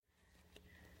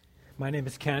My name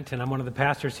is Kent, and I'm one of the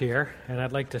pastors here, and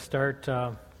I'd like to start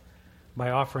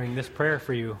by offering this prayer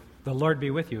for you. The Lord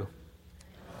be with you.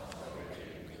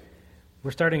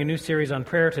 We're starting a new series on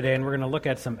prayer today, and we're going to look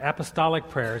at some apostolic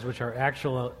prayers, which are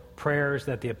actual prayers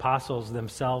that the apostles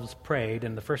themselves prayed,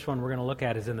 and the first one we're going to look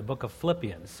at is in the book of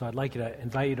Philippians. So I'd like to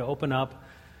invite you to open up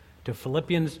to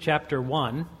Philippians chapter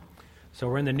 1. So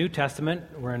we're in the New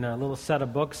Testament. We're in a little set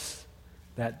of books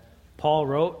that Paul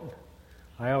wrote.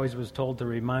 I always was told to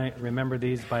remember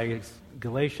these by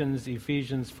Galatians,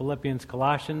 Ephesians, Philippians,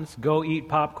 Colossians. Go eat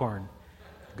popcorn.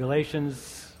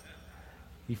 Galatians,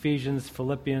 Ephesians,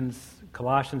 Philippians,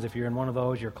 Colossians. If you're in one of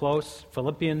those, you're close.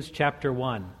 Philippians chapter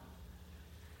 1.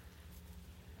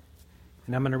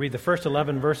 And I'm going to read the first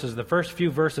 11 verses. The first few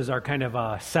verses are kind of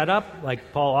a setup,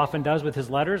 like Paul often does with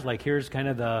his letters. Like here's kind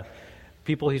of the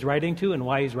people he's writing to and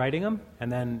why he's writing them.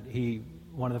 And then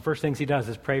one of the first things he does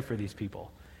is pray for these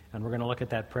people. And we're going to look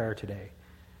at that prayer today.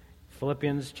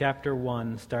 Philippians chapter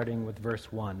 1, starting with verse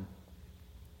 1.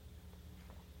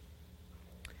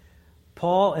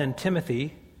 Paul and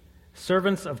Timothy,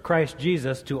 servants of Christ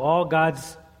Jesus, to all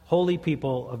God's holy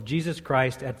people of Jesus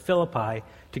Christ at Philippi,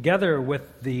 together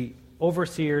with the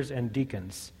overseers and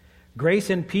deacons. Grace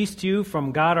and peace to you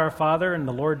from God our Father and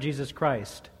the Lord Jesus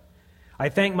Christ. I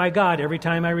thank my God every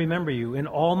time I remember you. In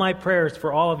all my prayers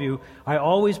for all of you, I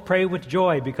always pray with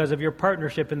joy because of your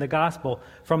partnership in the gospel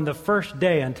from the first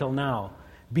day until now,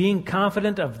 being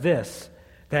confident of this,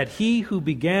 that he who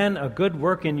began a good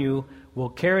work in you will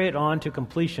carry it on to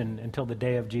completion until the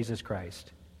day of Jesus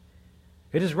Christ.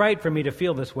 It is right for me to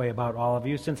feel this way about all of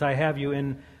you, since I have you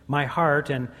in my heart,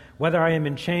 and whether I am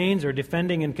in chains or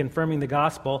defending and confirming the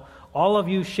gospel, all of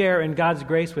you share in God's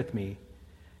grace with me.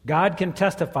 God can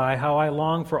testify how I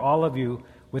long for all of you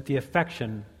with the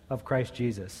affection of Christ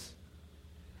Jesus.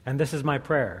 And this is my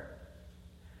prayer,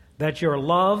 that your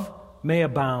love may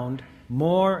abound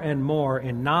more and more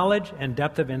in knowledge and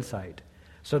depth of insight,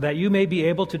 so that you may be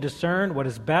able to discern what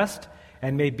is best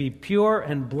and may be pure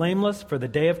and blameless for the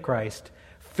day of Christ,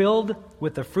 filled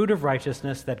with the fruit of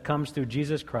righteousness that comes through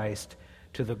Jesus Christ,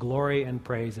 to the glory and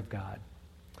praise of God.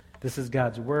 This is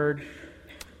God's word,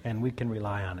 and we can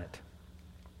rely on it.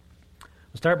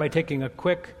 We'll start by taking a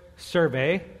quick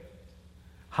survey.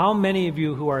 How many of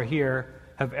you who are here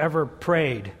have ever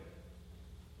prayed?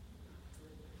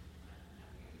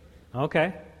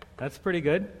 Okay, that's pretty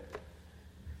good.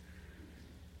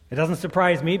 It doesn't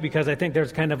surprise me because I think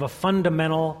there's kind of a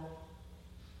fundamental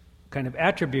kind of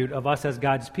attribute of us as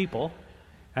God's people,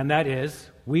 and that is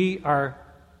we are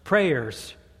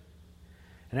prayers.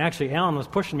 And actually, Alan was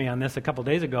pushing me on this a couple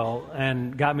days ago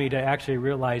and got me to actually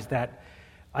realize that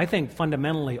I think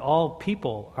fundamentally all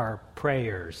people are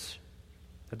prayers,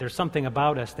 that there's something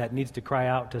about us that needs to cry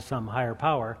out to some higher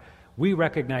power. We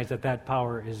recognize that that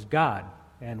power is God,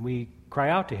 and we cry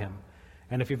out to him.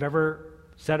 And if you've ever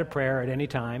said a prayer at any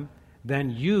time,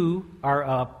 then you are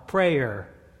a prayer.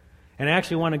 And I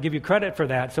actually want to give you credit for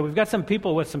that. So we've got some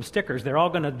people with some stickers. They're all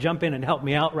going to jump in and help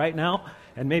me out right now,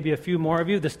 and maybe a few more of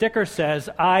you. The sticker says,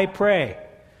 I pray.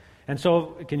 And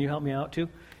so, can you help me out too?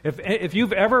 If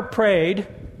you've ever prayed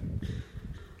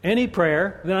any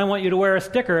prayer, then I want you to wear a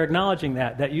sticker acknowledging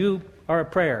that you are a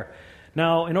prayer.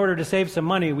 Now, in order to save some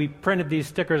money, we printed these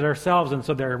stickers ourselves, and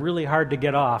so they're really hard to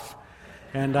get off.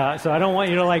 And so I don't want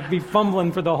you to be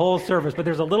fumbling for the whole service, but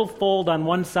there's a little fold on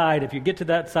one side. If you get to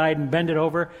that side and bend it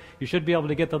over, you should be able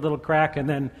to get the little crack and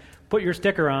then put your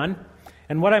sticker on.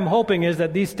 And what I'm hoping is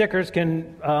that these stickers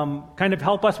can kind of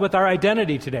help us with our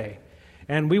identity today.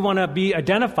 And we want to be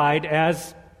identified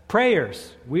as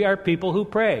prayers. We are people who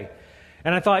pray.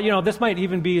 And I thought, this might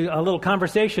even be a little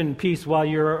conversation piece while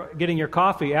you're getting your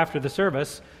coffee after the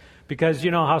service, because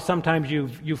you know how sometimes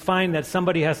you find that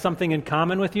somebody has something in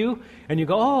common with you, and you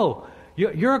go, oh,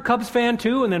 you're a Cubs fan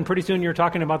too, and then pretty soon you're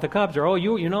talking about the Cubs, or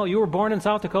you were born in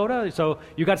South Dakota, so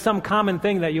you got some common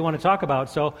thing that you want to talk about.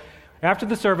 So after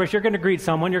the service, you're going to greet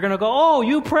someone, you're going to go, oh,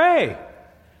 you pray.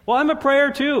 Well, I'm a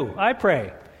prayer too. I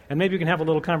pray. And maybe you can have a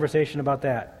little conversation about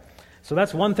that. So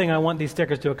that's one thing I want these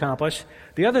stickers to accomplish.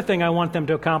 The other thing I want them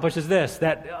to accomplish is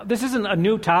that this isn't a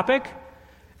new topic,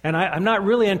 and I'm not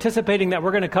really anticipating that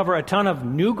we're going to cover a ton of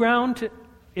new ground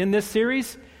in this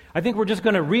series. I think we're just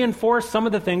going to reinforce some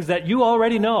of the things that you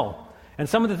already know and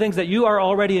some of the things that you are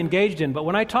already engaged in. But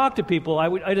when I talk to people,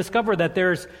 I discover that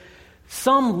there's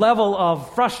some level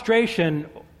of frustration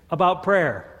about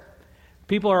prayer.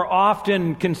 People are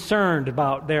often concerned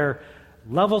about their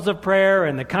levels of prayer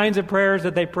and the kinds of prayers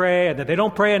that they pray, and that they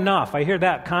don't pray enough. I hear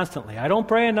that constantly. I don't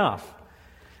pray enough.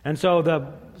 And so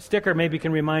the sticker maybe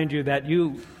can remind you that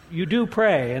you do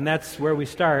pray, and that's where we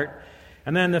start.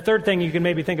 And then the third thing you can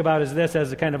maybe think about is this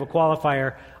as a kind of a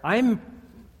qualifier. I'm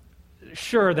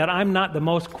sure that I'm not the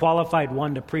most qualified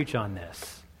one to preach on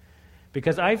this,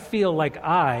 because I feel like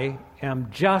I am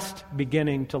just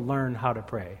beginning to learn how to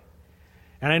pray.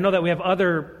 And I know that we have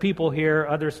other people here,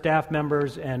 other staff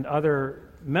members, and other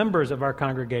members of our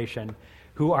congregation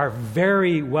who are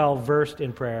very well versed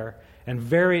in prayer and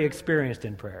very experienced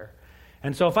in prayer.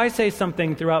 And so if I say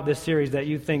something throughout this series that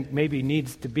you think maybe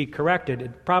needs to be corrected,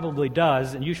 it probably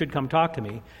does, and you should come talk to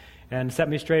me and set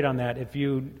me straight on that if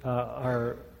you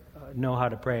know how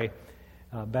to pray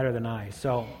better than I.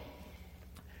 So,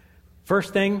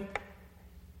 first thing,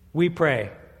 we pray.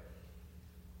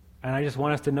 And I just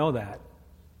want us to know that.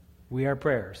 We are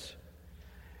prayers.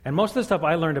 And most of the stuff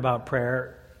I learned about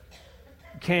prayer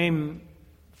came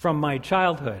from my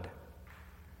childhood.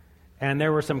 And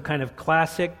there were some kind of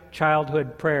classic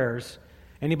childhood prayers.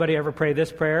 Anybody ever pray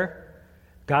this prayer?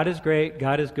 God is great,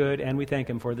 God is good, and we thank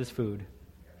Him for this food.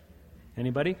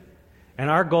 Anybody? And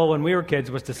our goal when we were kids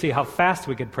was to see how fast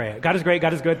we could pray it. God is great,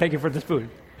 God is good, thank you for this food.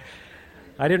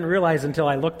 I didn't realize until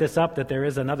I looked this up that there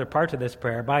is another part to this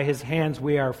prayer. By His hands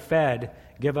we are fed.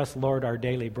 Give us, Lord, our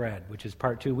daily bread, which is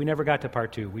part 2. We never got to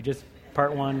part 2. We just,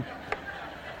 part 1,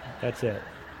 that's it.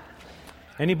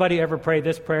 Anybody ever pray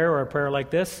this prayer or a prayer like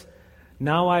this?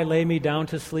 Now I lay me down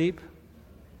to sleep.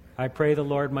 I pray the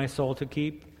Lord my soul to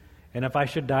keep. And if I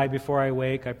should die before I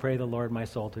wake, I pray the Lord my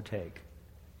soul to take.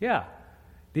 Yeah.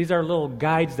 These are little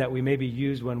guides that we maybe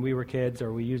used when we were kids,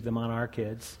 or we used them on our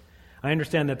kids. I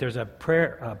understand that there's a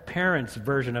parent's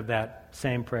version of that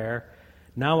same prayer.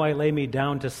 Now I lay me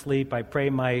down to sleep. I pray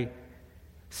my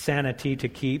sanity to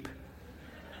keep.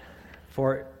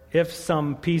 For if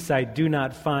some peace I do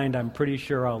not find, I'm pretty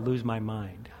sure I'll lose my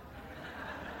mind.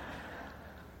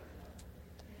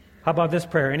 How about this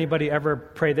prayer? Anybody ever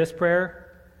pray this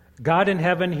prayer? God in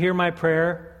heaven, hear my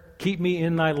prayer. Keep me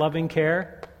in thy loving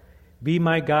care. Be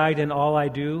my guide in all I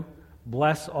do.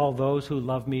 Bless all those who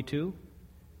love me too.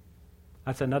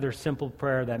 That's another simple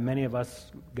prayer that many of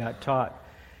us got taught.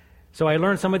 So I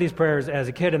learned some of these prayers as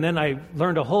a kid, and then I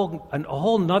learned a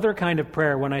whole nother kind of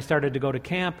prayer when I started to go to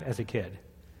camp as a kid.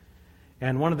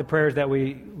 And one of the prayers that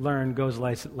we learned goes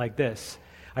like this.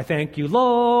 I thank you,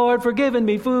 Lord, for giving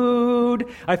me food.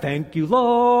 I thank you,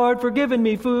 Lord, for giving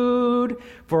me food.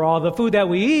 For all the food that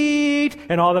we eat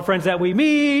and all the friends that we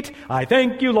meet. I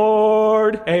thank you,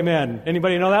 Lord. Amen.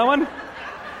 Anybody know that one?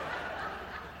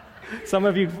 Some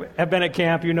of you have been at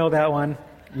camp. You know that one.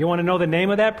 You want to know the name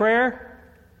of that prayer?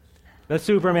 The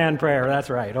Superman prayer. That's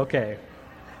right. Okay.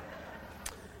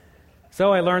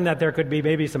 So I learned that there could be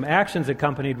maybe some actions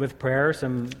accompanied with prayer,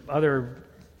 some other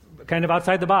kind of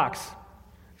outside the box.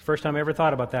 First time I ever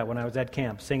thought about that when I was at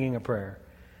camp, singing a prayer.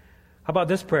 How about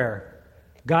this prayer?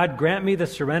 God, grant me the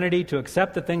serenity to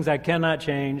accept the things I cannot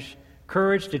change,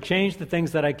 courage to change the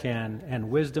things that I can,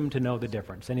 and wisdom to know the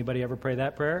difference. Anybody ever pray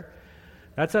that prayer?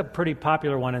 That's a pretty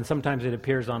popular one, and sometimes it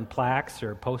appears on plaques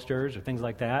or posters or things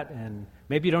like that, and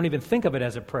maybe you don't even think of it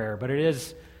as a prayer, but it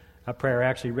is a prayer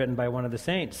actually written by one of the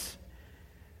saints.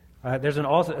 There's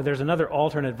another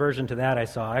alternate version to that I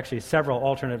saw, actually several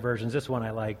alternate versions. This one I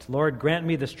liked. Lord, grant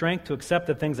me the strength to accept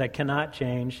the things I cannot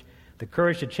change, the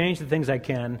courage to change the things I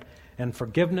can, and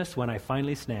forgiveness when I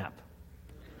finally snap.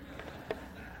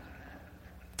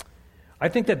 I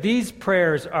think that these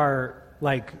prayers are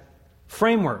like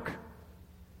framework.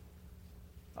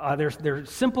 They're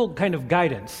simple kind of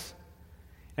guidance.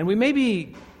 And we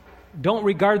maybe don't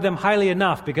regard them highly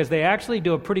enough because they actually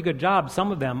do a pretty good job, some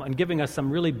of them, on giving us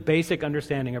some really basic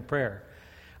understanding of prayer.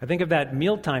 I think of that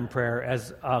mealtime prayer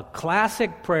as a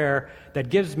classic prayer that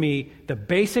gives me the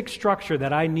basic structure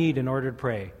that I need in order to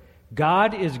pray.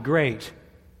 God is great.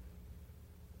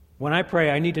 When I pray,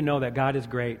 I need to know that God is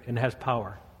great and has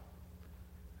power.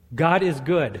 God is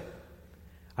good.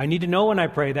 I need to know when I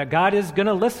pray that God is going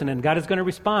to listen and God is going to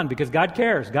respond because God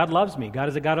cares. God loves me. God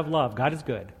is a God of love. God is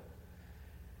good.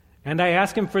 And I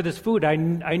ask Him for this food. I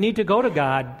need to go to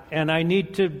God, and I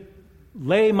need to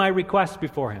lay my requests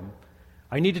before Him.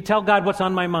 I need to tell God what's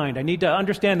on my mind. I need to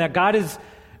understand that God is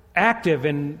active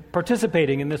and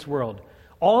participating in this world.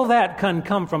 All that can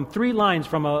come from 3 lines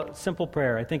from a simple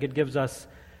prayer. I think it gives us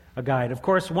a guide. Of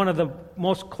course, one of the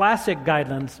most classic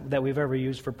guidelines that we've ever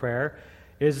used for prayer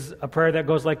is a prayer that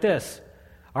goes like this.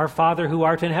 Our Father who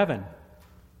art in heaven,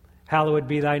 hallowed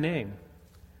be thy name.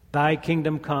 Thy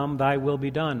kingdom come, thy will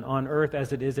be done, on earth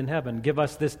as it is in heaven. Give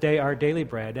us this day our daily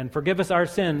bread, and forgive us our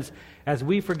sins as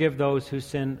we forgive those who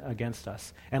sin against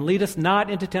us. And lead us not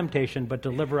into temptation, but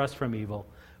deliver us from evil.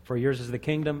 For yours is the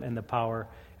kingdom and the power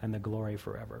and the glory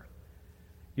forever.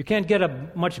 You can't get a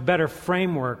much better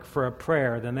framework for a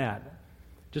prayer than that.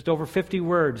 just over 50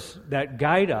 words that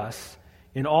guide us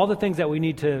in all the things that we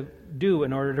need to do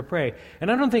in order to pray. And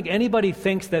I don't think anybody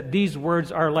thinks that these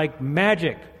words are like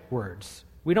magic words.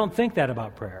 We don't think that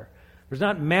about prayer. There's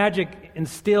not magic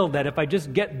instilled that if I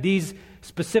just get these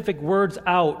specific words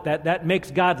out, that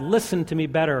makes God listen to me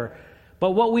better.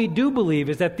 But what we do believe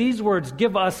is that these words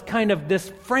give us kind of this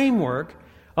framework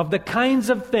of the kinds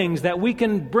of things that we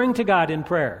can bring to God in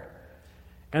prayer.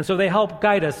 And so they help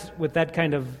guide us with that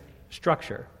kind of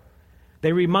structure.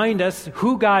 They remind us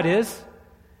who God is,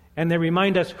 and they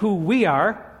remind us who we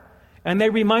are, and they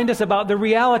remind us about the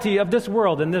reality of this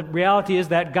world. And the reality is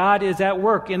that God is at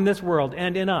work in this world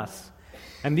and in us.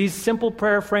 And these simple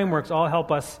prayer frameworks all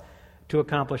help us to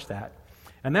accomplish that.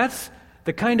 And that's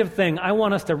the kind of thing I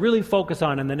want us to really focus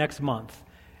on in the next month.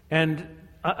 And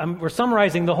we're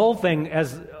summarizing the whole thing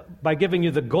by giving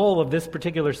you the goal of this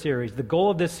particular series. The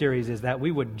goal of this series is that we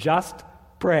would just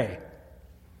pray.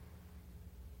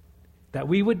 That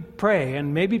we would pray,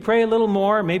 and maybe pray a little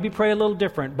more, maybe pray a little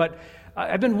different. But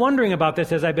I've been wondering about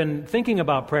this as I've been thinking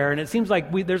about prayer, and it seems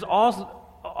like there's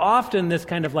often this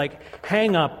kind of like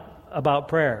hang-up about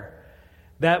prayer.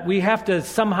 That we have to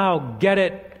somehow get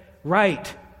it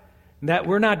right. That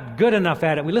we're not good enough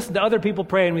at it. We listen to other people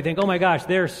pray and we think, oh my gosh,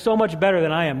 they're so much better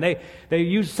than I am. They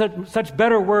use such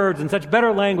better words and such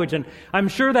better language, and I'm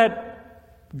sure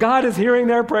that God is hearing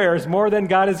their prayers more than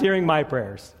God is hearing my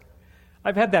prayers.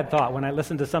 I've had that thought when I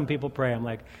listen to some people pray. I'm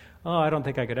like, oh, I don't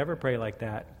think I could ever pray like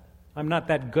that. I'm not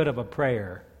that good of a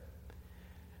prayer.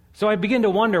 So I begin to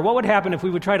wonder what would happen if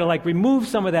we would try to remove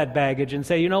some of that baggage and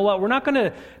say, you know what, we're not going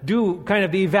to do kind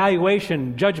of the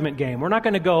evaluation judgment game. We're not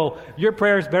going to go, your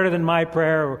prayer is better than my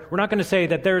prayer. We're not going to say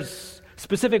that there's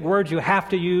specific words you have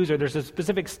to use or there's a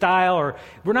specific style, or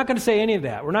we're not going to say any of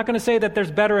that. We're not going to say that there's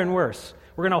better and worse.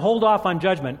 We're going to hold off on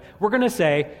judgment. We're going to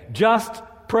say, just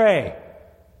pray.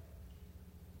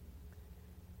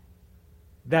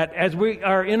 That as we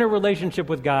are in a relationship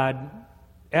with God,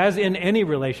 as in any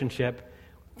relationship,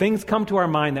 things come to our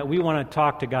mind that we want to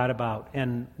talk to God about,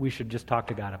 and we should just talk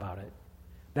to God about it.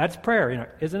 That's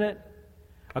prayer, isn't it?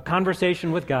 A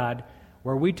conversation with God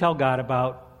where we tell God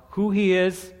about who He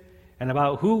is and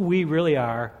about who we really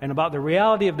are and about the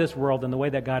reality of this world and the way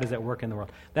that God is at work in the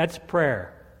world. That's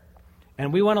prayer.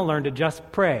 And we want to learn to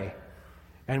just pray.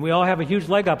 And we all have a huge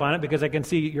leg up on it because I can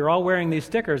see you're all wearing these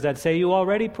stickers that say you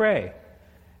already pray.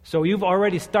 So you've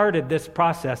already started this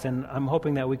process, and I'm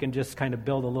hoping that we can just kind of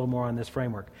build a little more on this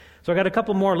framework. So I got a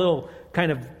couple more little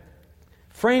kind of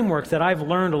frameworks that I've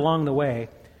learned along the way.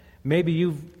 Maybe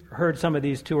you've heard some of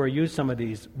these too or used some of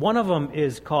these. One of them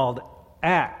is called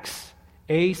ACTS,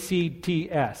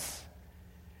 A-C-T-S.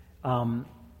 And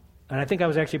I think I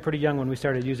was actually pretty young when we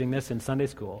started using this in Sunday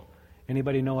school.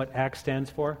 Anybody know what ACTS stands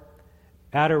for?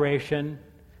 Adoration,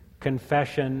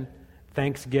 confession,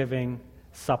 thanksgiving,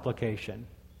 supplication.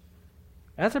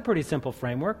 That's a pretty simple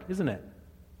framework, isn't it?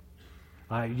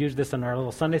 I used this in our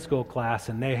little Sunday school class,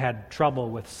 and they had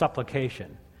trouble with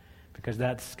supplication because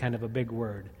that's kind of a big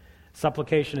word.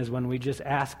 Supplication is when we just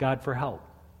ask God for help.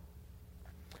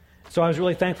 So I was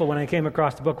really thankful when I came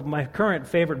across the book. My current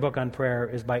favorite book on prayer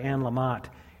is by Anne Lamott,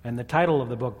 and the title of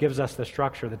the book gives us the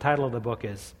structure. The title of the book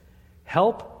is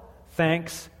Help,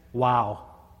 Thanks, Wow.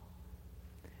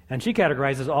 And she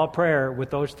categorizes all prayer with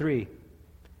those three.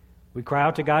 We cry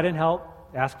out to God in help,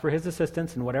 ask for His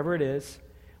assistance in whatever it is.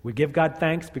 We give God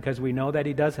thanks because we know that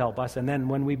He does help us. And then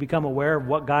when we become aware of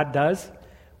what God does,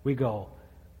 we go,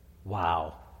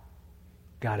 wow,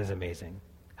 God is amazing.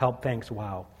 Help, thanks,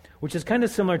 wow. Which is kind of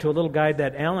similar to a little guide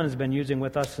that Alan has been using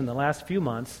with us in the last few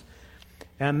months.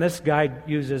 And this guide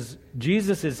uses,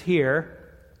 Jesus is here,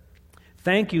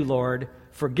 thank you, Lord,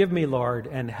 forgive me, Lord,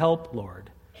 and help, Lord.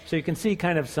 So you can see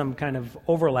some kind of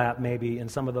overlap maybe in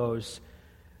some of those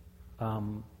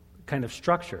kind of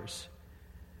structures.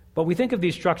 But we think of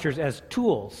these structures as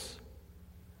tools,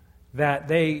 that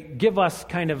they give us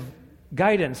kind of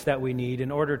guidance that we need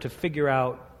in order to figure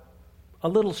out a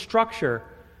little structure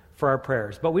for our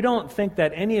prayers. But we don't think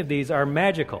that any of these are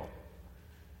magical.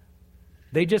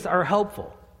 They just are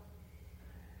helpful.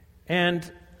 And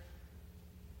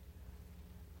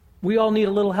we all need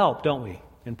a little help, don't we,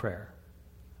 in prayer?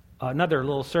 Another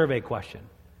little survey question.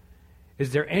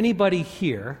 Is there anybody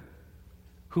here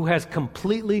who has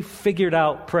completely figured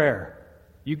out prayer?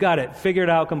 You got it, figured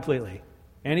out completely.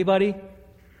 Anybody?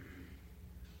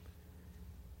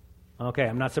 Okay,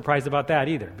 I'm not surprised about that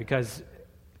either, because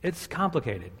it's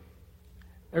complicated.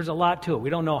 There's a lot to it. We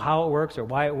don't know how it works or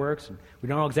why it works. And we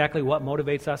don't know exactly what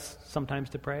motivates us sometimes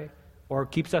to pray or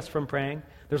keeps us from praying.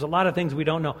 There's a lot of things we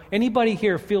don't know. Anybody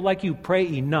here feel like you pray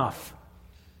enough?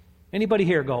 Anybody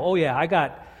here go, oh yeah, I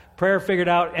got prayer figured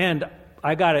out and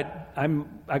I got it.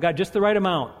 I got just the right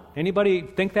amount. Anybody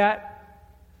think that?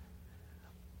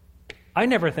 I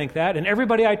never think that, and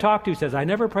everybody I talk to says, I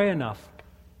never pray enough.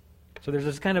 So there's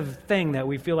this kind of thing that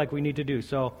we feel like we need to do.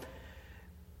 So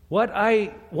what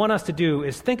I want us to do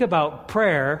is think about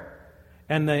prayer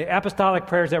and the apostolic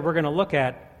prayers that we're going to look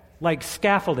at like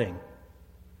scaffolding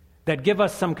that give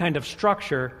us some kind of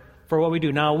structure for what we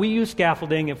do. Now, we use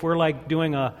scaffolding if we're like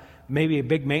doing maybe a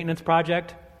big maintenance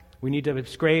project. We need to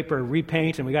scrape or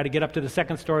repaint, and we got to get up to the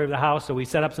second story of the house, so we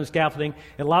set up some scaffolding.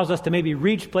 It allows us to maybe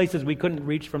reach places we couldn't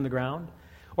reach from the ground.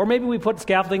 Or maybe we put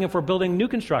scaffolding if we're building new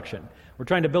construction. We're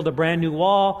trying to build a brand new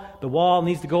wall. The wall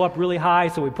needs to go up really high,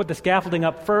 so we put the scaffolding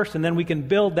up first, and then we can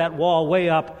build that wall way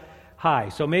up high.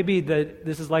 So maybe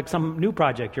this is like some new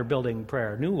project you're building,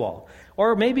 prayer, new wall.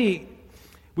 Or maybe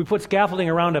we put scaffolding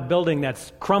around a building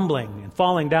that's crumbling and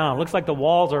falling down. It looks like the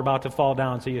walls are about to fall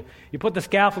down. So you put the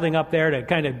scaffolding up there to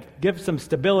kind of give some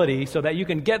stability so that you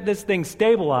can get this thing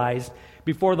stabilized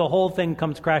before the whole thing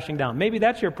comes crashing down. Maybe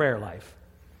that's your prayer life.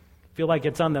 Feel like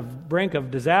it's on the brink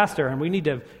of disaster and we need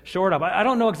to shore it up. I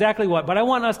don't know exactly what, but I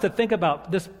want us to think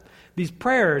about these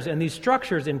prayers and these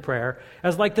structures in prayer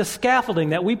as like the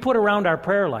scaffolding that we put around our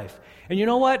prayer life. And you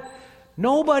know what?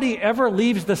 Nobody ever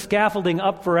leaves the scaffolding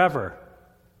up forever.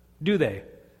 Do they?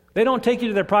 They don't take you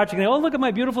to their project and go, oh, look at my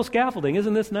beautiful scaffolding.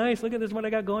 Isn't this nice? Look at this, what I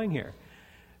got going here.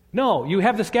 No, you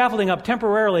have the scaffolding up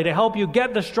temporarily to help you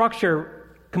get the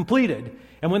structure completed.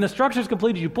 And when the structure is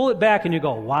completed, you pull it back and you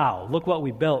go, wow, look what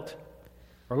we built.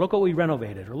 Or look what we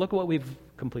renovated. Or look what we've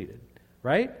completed.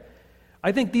 Right?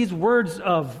 I think these words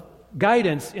of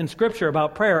guidance in Scripture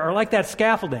about prayer are like that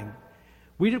scaffolding.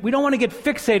 We don't want to get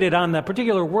fixated on the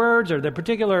particular words or the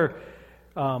particular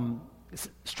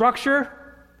structure,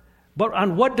 but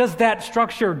on what does that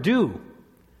structure do?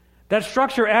 That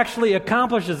structure actually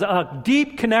accomplishes a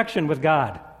deep connection with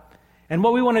God. And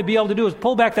what we want to be able to do is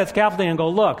pull back that scaffolding and go,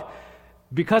 look,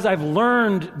 because I've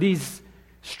learned these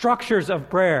structures of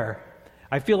prayer,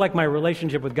 I feel like my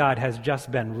relationship with God has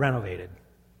just been renovated.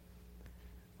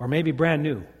 Or maybe brand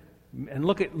new. And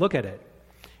look at it.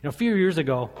 A few years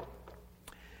ago,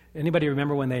 anybody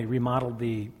remember when they remodeled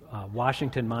the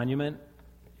Washington Monument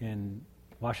in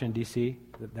Washington, D.C.?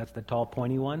 That's the tall,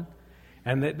 pointy one.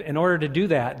 And in order to do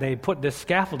that, they put this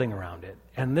scaffolding around it.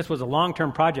 And this was a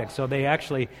long-term project, so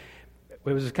it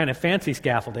was kind of fancy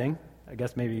scaffolding. I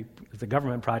guess maybe it's a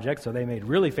government project, so they made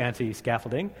really fancy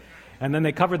scaffolding. And then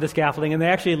they covered the scaffolding, and they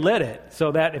actually lit it,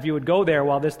 so that if you would go there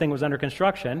while this thing was under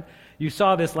construction, you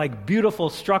saw this like beautiful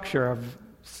structure of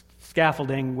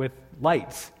scaffolding with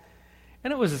lights.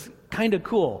 And it was kind of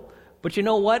cool. But you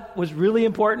know what was really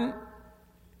important?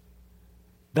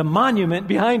 The monument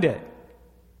behind it.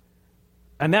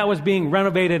 And that was being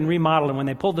renovated and remodeled, and when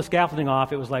they pulled the scaffolding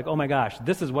off, it was like, oh my gosh,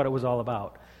 this is what it was all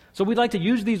about. So we'd like to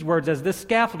use these words as this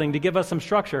scaffolding to give us some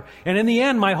structure. And in the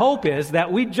end, my hope is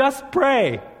that we just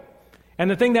pray. And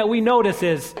the thing that we notice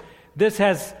is this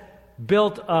has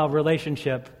built a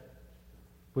relationship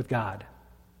with God.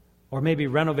 Or maybe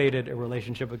renovated a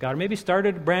relationship with God. Or maybe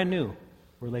started a brand new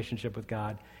relationship with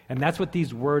God. And that's what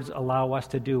these words allow us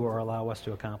to do or allow us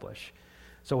to accomplish.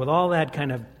 So with all that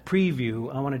kind of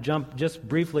preview, I want to jump just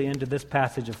briefly into this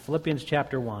passage of Philippians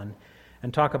chapter 1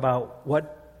 and talk about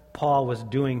what Paul was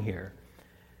doing here.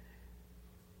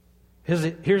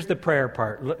 Here's the prayer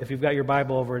part. If you've got your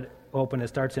Bible open, it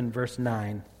starts in verse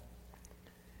 9.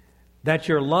 That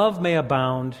your love may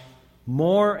abound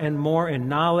more and more in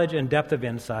knowledge and depth of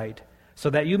insight, so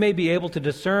that you may be able to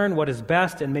discern what is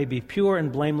best and may be pure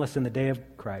and blameless in the day of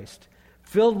Christ,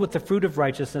 filled with the fruit of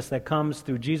righteousness that comes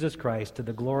through Jesus Christ to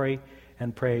the glory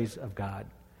and praise of God.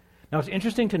 Now, it's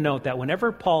interesting to note that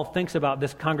whenever Paul thinks about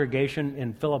this congregation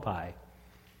in Philippi,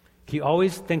 he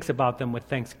always thinks about them with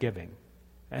thanksgiving.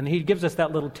 And he gives us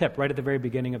that little tip right at the very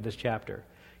beginning of this chapter.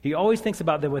 He always thinks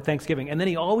about them with thanksgiving, and then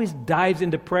he always dives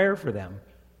into prayer for them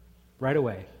right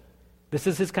away. This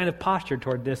is his kind of posture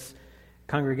toward this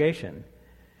congregation.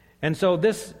 And so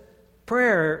this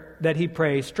prayer that he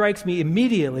prays strikes me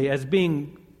immediately as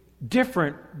being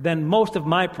different than most of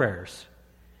my prayers.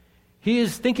 He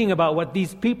is thinking about what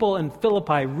these people in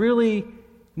Philippi really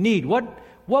need. What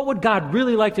would God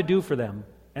really like to do for them?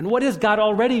 And what is God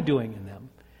already doing in them?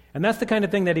 And that's the kind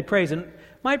of thing that he prays. And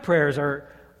my prayers are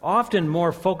often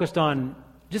more focused on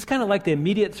just kind of like the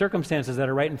immediate circumstances that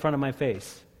are right in front of my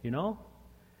face, you know?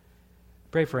 I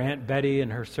pray for Aunt Betty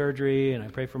and her surgery, and I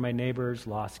pray for my neighbor's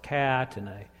lost cat, and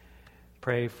I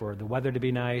pray for the weather to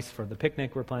be nice, for the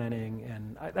picnic we're planning,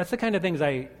 and that's the kind of things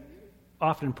I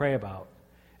often pray about.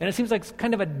 And it seems like it's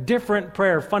kind of a different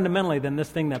prayer fundamentally than this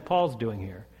thing that Paul's doing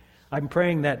here. I'm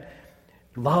praying that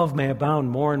love may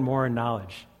abound more and more in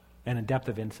knowledge and in depth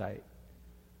of insight.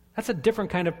 That's a different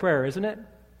kind of prayer, isn't it?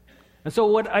 And so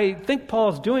what I think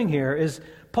Paul's doing here is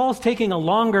Paul's taking a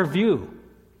longer view.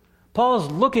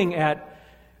 Paul's looking at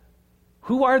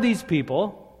who are these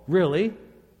people, really,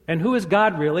 and who is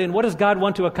God really, and what does God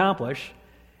want to accomplish?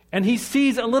 And he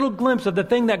sees a little glimpse of the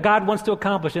thing that God wants to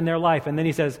accomplish in their life, and then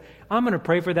he says, I'm going to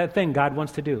pray for that thing God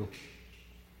wants to do.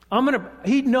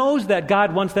 He knows that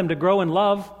God wants them to grow in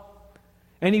love,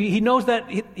 and he knows that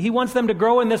he wants them to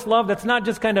grow in this love that's not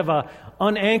just kind of a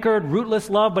unanchored, rootless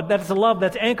love, but that's a love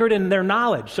that's anchored in their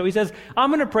knowledge. So he says, I'm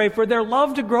going to pray for their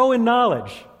love to grow in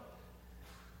knowledge.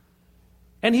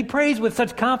 And he prays with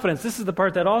such confidence. This is the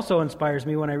part that also inspires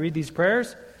me when I read these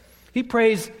prayers. He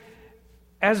prays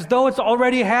as though it's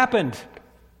already happened.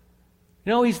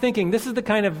 You know, he's thinking, this is the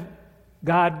kind of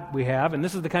God we have, and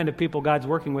this is the kind of people God's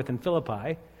working with in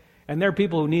Philippi. And they're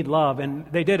people who need love. And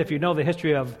they did, if you know the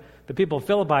history of the people of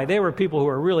Philippi, they were people who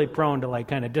were really prone to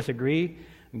kind of disagree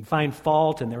and find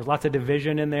fault, and there was lots of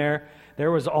division in there.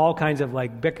 There was all kinds of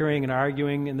bickering and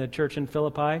arguing in the church in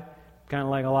Philippi, kind of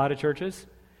like a lot of churches.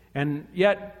 And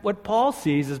yet, what Paul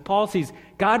sees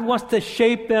God wants to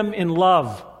shape them in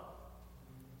love.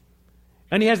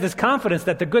 And he has this confidence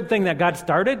that the good thing that God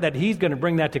started, that he's going to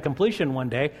bring that to completion one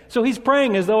day. So he's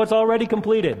praying as though it's already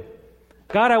completed.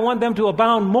 God, I want them to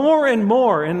abound more and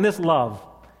more in this love,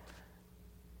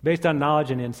 based on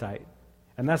knowledge and insight.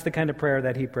 And that's the kind of prayer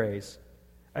that he prays.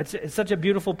 It's such a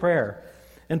beautiful prayer.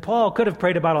 And Paul could have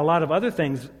prayed about a lot of other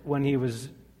things when he was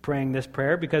praying this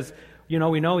prayer, because,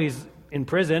 we know he's in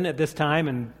prison at this time,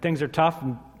 and things are tough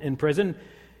in prison.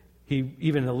 He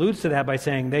even alludes to that by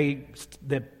saying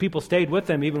that people stayed with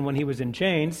him even when he was in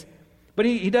chains. But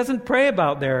he doesn't pray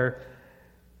about their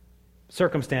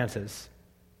circumstances.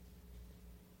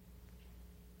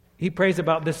 He prays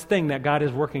about this thing that God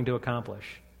is working to accomplish.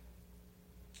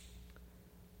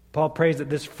 Paul prays that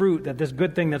this fruit, that this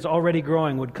good thing that's already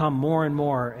growing would come more and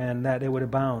more, and that it would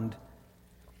abound.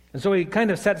 And so he kind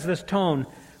of sets this tone,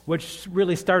 which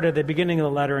really started at the beginning of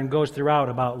the letter and goes throughout,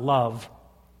 about love.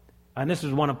 And this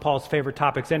is one of Paul's favorite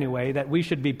topics anyway, that we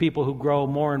should be people who grow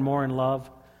more and more in love.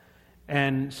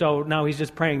 And so now he's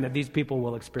just praying that these people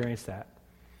will experience that.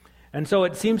 And so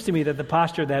it seems to me that the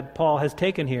posture that Paul has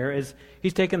taken here is,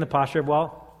 he's taken the posture of,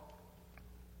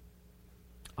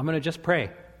 I'm going to just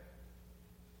pray.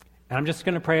 And I'm just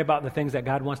going to pray about the things that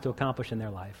God wants to accomplish in their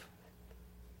life.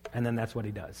 And then that's what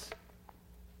he does.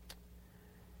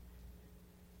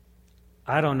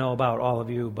 I don't know about all of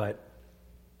you, but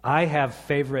I have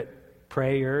favorite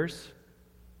prayers.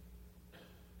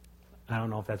 I don't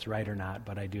know if that's right or not,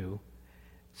 but I do.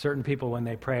 Certain people, when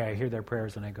they pray, I hear their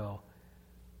prayers and I go,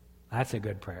 that's a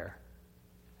good prayer.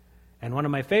 And one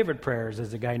of my favorite prayers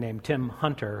is a guy named Tim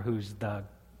Hunter, who's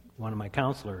one of my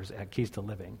counselors at Keys to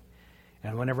Living.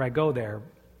 And whenever I go there,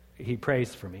 he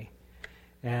prays for me.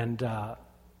 And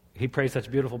he prays such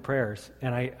beautiful prayers.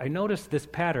 And I noticed this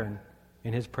pattern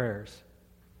in his prayers.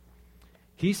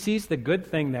 He sees the good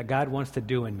thing that God wants to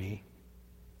do in me,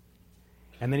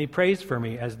 and then he prays for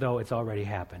me as though it's already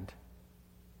happened,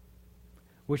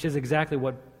 which is exactly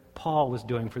what Paul was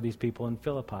doing for these people in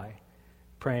Philippi,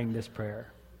 praying this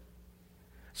prayer.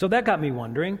 So that got me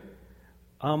wondering,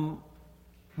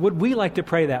 would we like to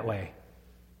pray that way?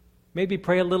 Maybe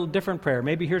pray a little different prayer.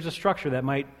 Maybe here's a structure that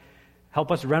might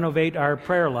help us renovate our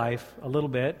prayer life a little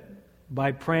bit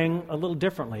by praying a little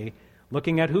differently,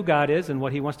 looking at who God is and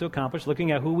what he wants to accomplish,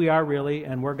 looking at who we are really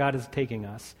and where God is taking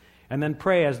us, and then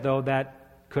pray as though that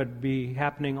could be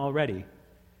happening already.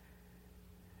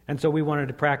 And so we wanted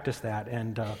to practice that.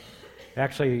 And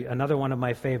actually, another one of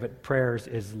my favorite prayers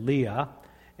is Leah,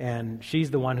 and she's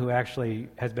the one who actually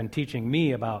has been teaching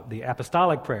me about the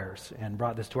apostolic prayers and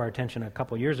brought this to our attention a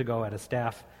couple years ago at a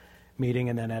staff meeting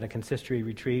and then at a consistory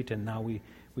retreat, and now we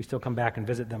still come back and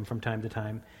visit them from time to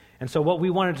time. And so what we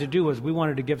wanted to do was we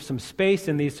wanted to give some space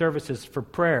in these services for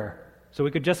prayer, so we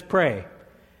could just pray.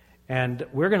 And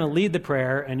we're going to lead the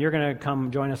prayer, and you're going to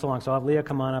come join us along. So I'll have Leah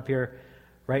come on up here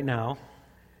right now.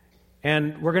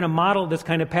 And we're going to model this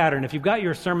kind of pattern. If you've got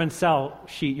your sermon cell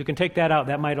sheet, you can take that out.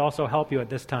 That might also help you at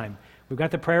this time. We've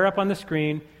got the prayer up on the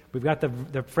screen. We've got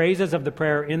the phrases of the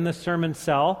prayer in the sermon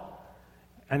cell.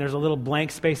 And there's a little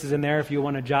blank spaces in there if you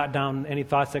want to jot down any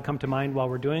thoughts that come to mind while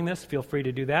we're doing this. Feel free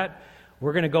to do that.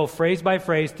 We're going to go phrase by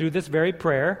phrase through this very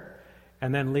prayer,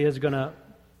 and then Leah's going to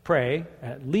pray,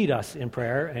 lead us in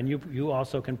prayer, and you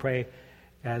also can pray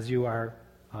as you are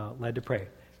led to pray. Does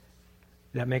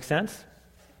that make sense?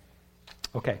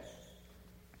 Okay.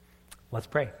 Let's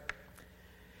pray.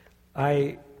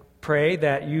 I pray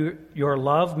that your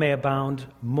love may abound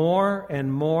more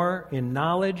and more in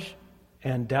knowledge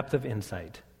and depth of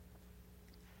insight.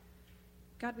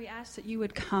 God, we ask that you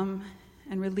would come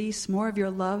and release more of your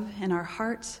love in our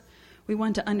hearts. We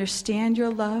want to understand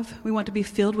your love. We want to be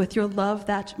filled with your love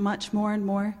that much more and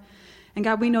more. And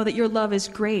God, we know that your love is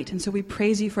great, and so we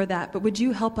praise you for that. But would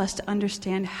you help us to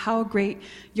understand how great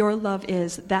your love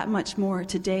is that much more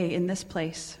today in this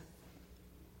place?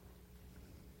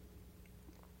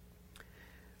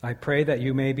 I pray that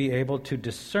you may be able to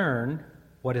discern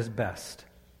what is best.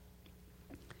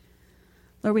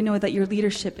 Lord, we know that your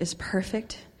leadership is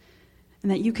perfect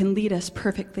and that you can lead us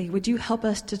perfectly. Would you help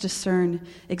us to discern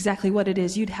exactly what it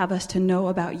is you'd have us to know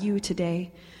about you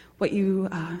today,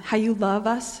 how you love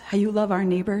us, how you love our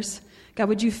neighbors. God,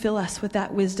 would you fill us with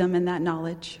that wisdom and that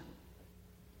knowledge?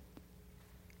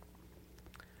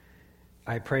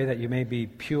 I pray that you may be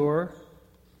pure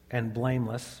and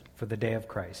blameless for the day of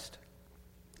Christ.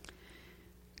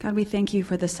 God, we thank you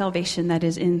for the salvation that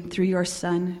is in through your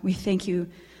Son. We thank you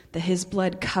that his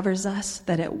blood covers us,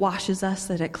 that it washes us,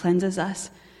 that it cleanses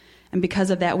us. And because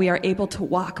of that, we are able to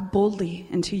walk boldly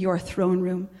into your throne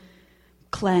room,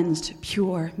 cleansed,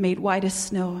 pure, made white as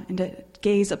snow, and to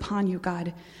gaze upon you,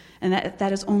 God. And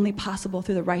that is only possible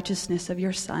through the righteousness of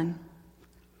your Son.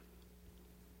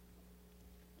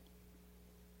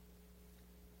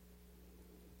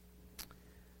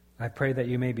 I pray that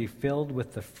you may be filled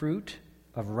with the fruit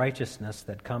of righteousness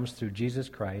that comes through Jesus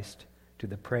Christ to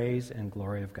the praise and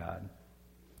glory of God.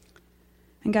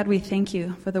 And God, we thank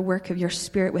you for the work of your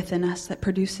Spirit within us that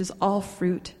produces all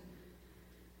fruit.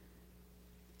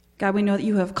 God, we know that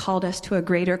you have called us to a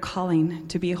greater calling,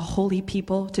 to be a holy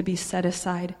people, to be set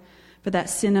aside for that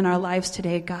sin in our lives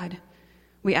today, God.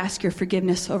 We ask your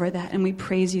forgiveness over that, and we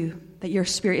praise you that your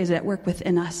Spirit is at work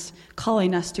within us,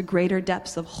 calling us to greater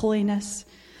depths of holiness,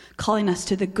 calling us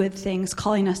to the good things,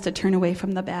 calling us to turn away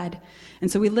from the bad.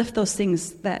 And so we lift those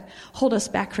things that hold us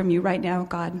back from you right now,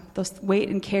 God, those weight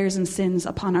and cares and sins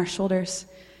upon our shoulders.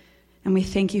 And we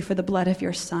thank you for the blood of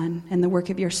your Son and the work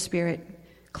of your Spirit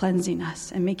cleansing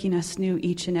us and making us new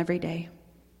each and every day.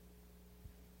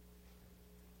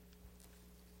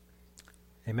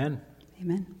 Amen.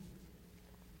 Amen.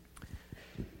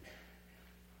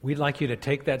 We'd like you to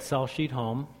take that cell sheet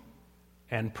home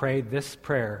and pray this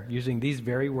prayer using these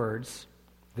very words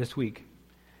this week.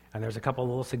 And there's a couple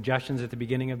little suggestions at the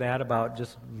beginning of that about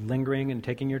just lingering and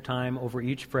taking your time over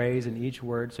each phrase and each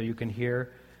word so you can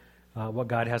hear what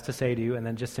God has to say to you, and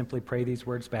then just simply pray these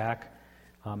words back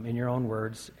in your own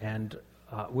words. And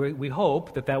we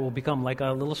hope that will become like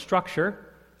a little structure,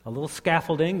 a little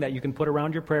scaffolding that you can put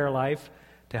around your prayer life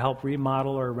to help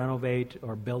remodel or renovate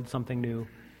or build something new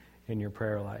in your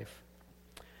prayer life.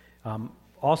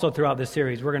 Also, throughout this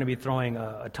series, we're going to be throwing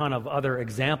a ton of other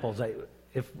examples.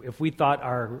 If we thought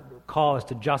our call is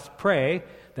to just pray,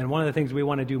 then one of the things we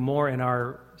want to do more in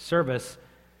our service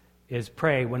is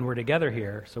pray when we're together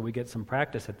here, so we get some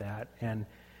practice at that. And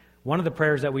one of the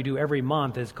prayers that we do every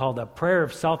month is called a prayer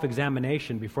of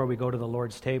self-examination before we go to the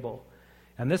Lord's table.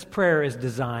 And this prayer is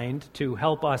designed to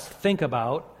help us think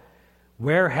about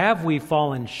where have we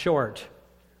fallen short?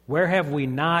 Where have we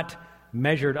not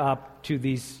measured up to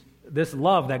this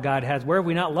love that God has? Where have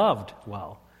we not loved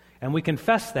well? And we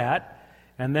confess that,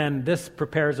 and then this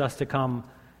prepares us to come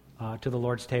to the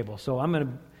Lord's table. So I'm going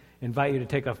to invite you to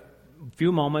take a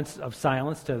few moments of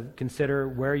silence to consider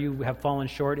where you have fallen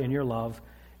short in your love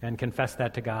and confess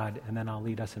that to God, and then I'll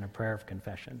lead us in a prayer of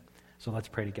confession. So let's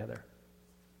pray together.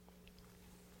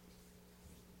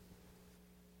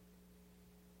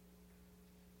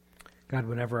 God,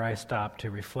 whenever I stop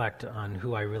to reflect on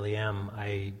who I really am,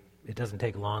 it doesn't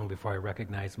take long before I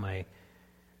recognize my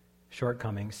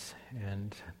shortcomings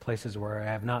and places where I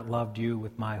have not loved you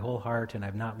with my whole heart, and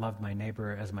I've not loved my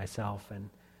neighbor as myself, and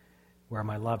where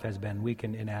my love has been weak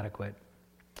and inadequate.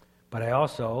 But I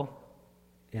also,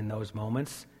 in those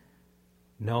moments,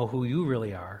 know who you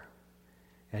really are,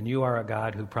 and you are a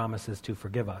God who promises to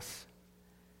forgive us.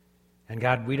 And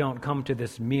God, we don't come to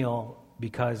this meal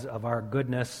because of our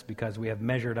goodness, because we have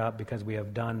measured up, because we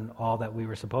have done all that we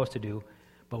were supposed to do,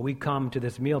 but we come to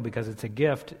this meal because it's a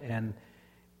gift, and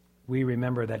we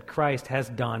remember that Christ has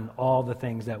done all the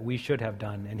things that we should have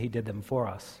done, and he did them for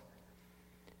us.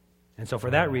 And so for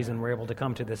that reason, we're able to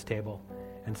come to this table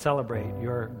and celebrate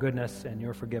your goodness and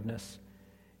your forgiveness.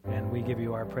 And we give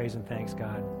you our praise and thanks,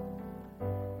 God.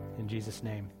 In Jesus'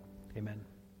 name, amen.